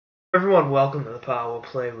Everyone, welcome to the Power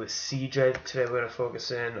Play with CJ. Today we're going to focus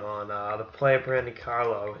in on the player Brandon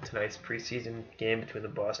Carlo in tonight's preseason game between the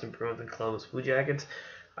Boston Bruins and Columbus Blue Jackets.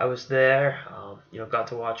 I was there, got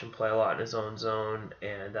to watch him play a lot in his own zone,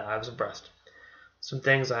 and I was impressed. Some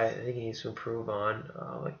things I think he needs to improve on,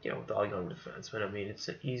 with all young defensemen. I mean, it's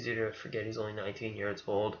easy to forget he's only 19 years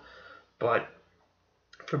old, but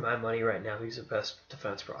for my money right now, he's the best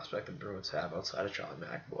defense prospect the Bruins have outside of Charlie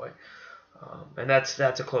McAvoy. And that's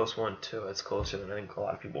a close one too. It's closer than I think a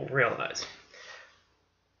lot of people realize.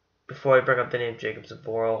 Before I bring up the name Jacob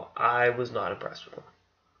Zboril, I was not impressed with him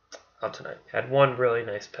out tonight. Had one really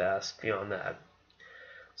nice pass. Beyond that,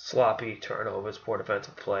 sloppy turnovers, poor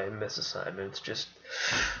defensive play, missed assignments. Just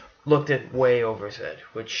looked at way over his head.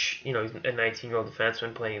 Which he's a 19-year-old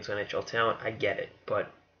defenseman playing against NHL talent. I get it,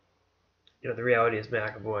 but the reality is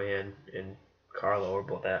McAvoy and Carlo are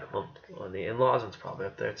both at him on the, and Lawson's probably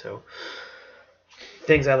up there too.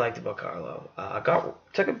 Things I liked about Carlo.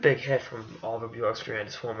 Took a big hit from Oliver Bjorkstrand,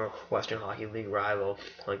 his former Western Hockey League rival,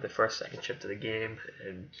 like the second shift of the game,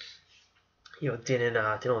 and didn't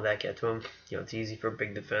let that get to him. It's easy for a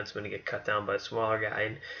big defenseman to get cut down by a smaller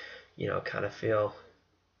guy and kind of feel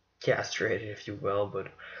castrated, if you will. But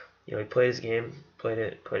he played his game, played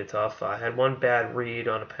it tough. Had one bad read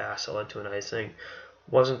on a pass that led to an icing.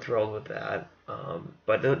 Wasn't thrilled with that.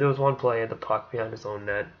 But there was one play at the puck behind his own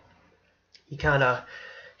net.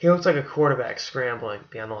 He looks like a quarterback scrambling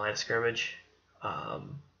beyond the line of scrimmage.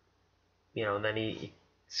 And then he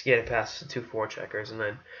skated past the two forecheckers and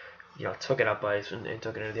then, took it up ice and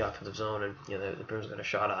took it into the offensive zone and, the Bruins got a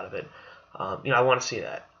shot out of it. I want to see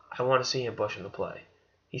that. I want to see him pushing the play.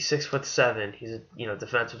 He's 6'7". He's a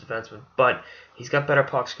defensive defenseman, but he's got better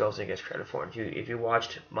puck skills than he gets credit for. If you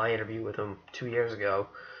watched my interview with him 2 years ago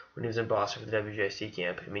when he was in Boston for the WJC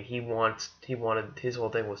camp, I mean he wanted his whole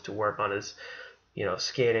thing was to work on his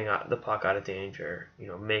skating the puck out of danger,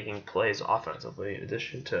 making plays offensively in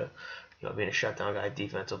addition to being a shutdown guy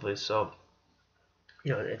defensively. So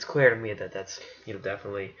it's clear to me that that's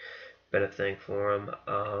definitely been a thing for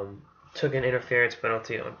him. Took an interference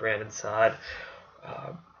penalty on Brandon Saad.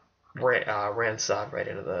 Ran Saad right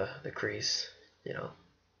into the crease.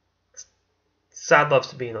 Saad loves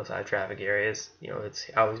to be in those high traffic areas. It's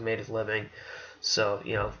how he's made his living. So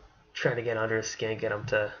trying to get under his skin, get him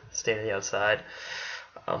to stay on the outside.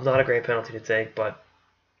 Not a great penalty to take, but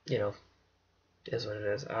is what it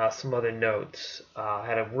is. Some other notes.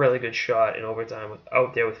 Had a really good shot in overtime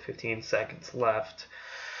out there with 15 seconds left.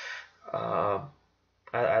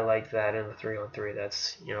 I like that in the 3-on-3.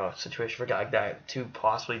 That's a situation for a guy like that to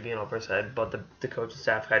possibly be over his head, but the coaching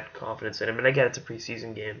staff had confidence in him. And I get it's a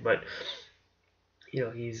preseason game, but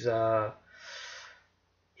he's good.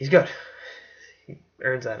 He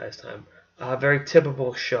earns that ice time. Very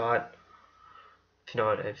typical shot.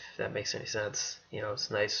 If that makes any sense.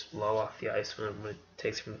 It's nice low off the ice when it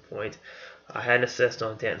takes from the point. I had an assist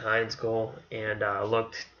on Dan Hines' goal and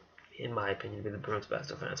looked, in my opinion, to be the Bruins' best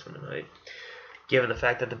defenseman tonight. Given the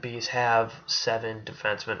fact that the Bees have 7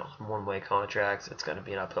 defensemen on one-way contracts, it's going to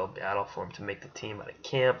be an uphill battle for him to make the team out of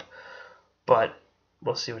camp. But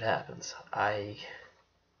we'll see what happens.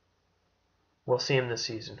 We'll see him this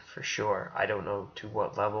season for sure. I don't know to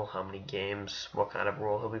what level, how many games, what kind of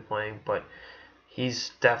role he'll be playing, but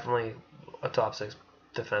he's definitely a top 6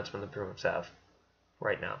 defenseman the Bruins have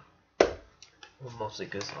right now. Well, mostly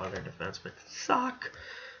because a lot of their defensemen suck.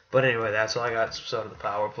 But anyway, that's all I got. So of the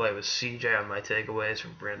power play with CJ on my takeaways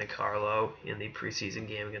from Brandon Carlo in the preseason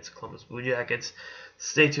game against the Columbus Blue Jackets.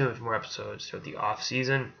 Stay tuned for more episodes throughout the off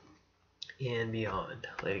season and beyond.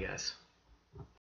 Later, guys.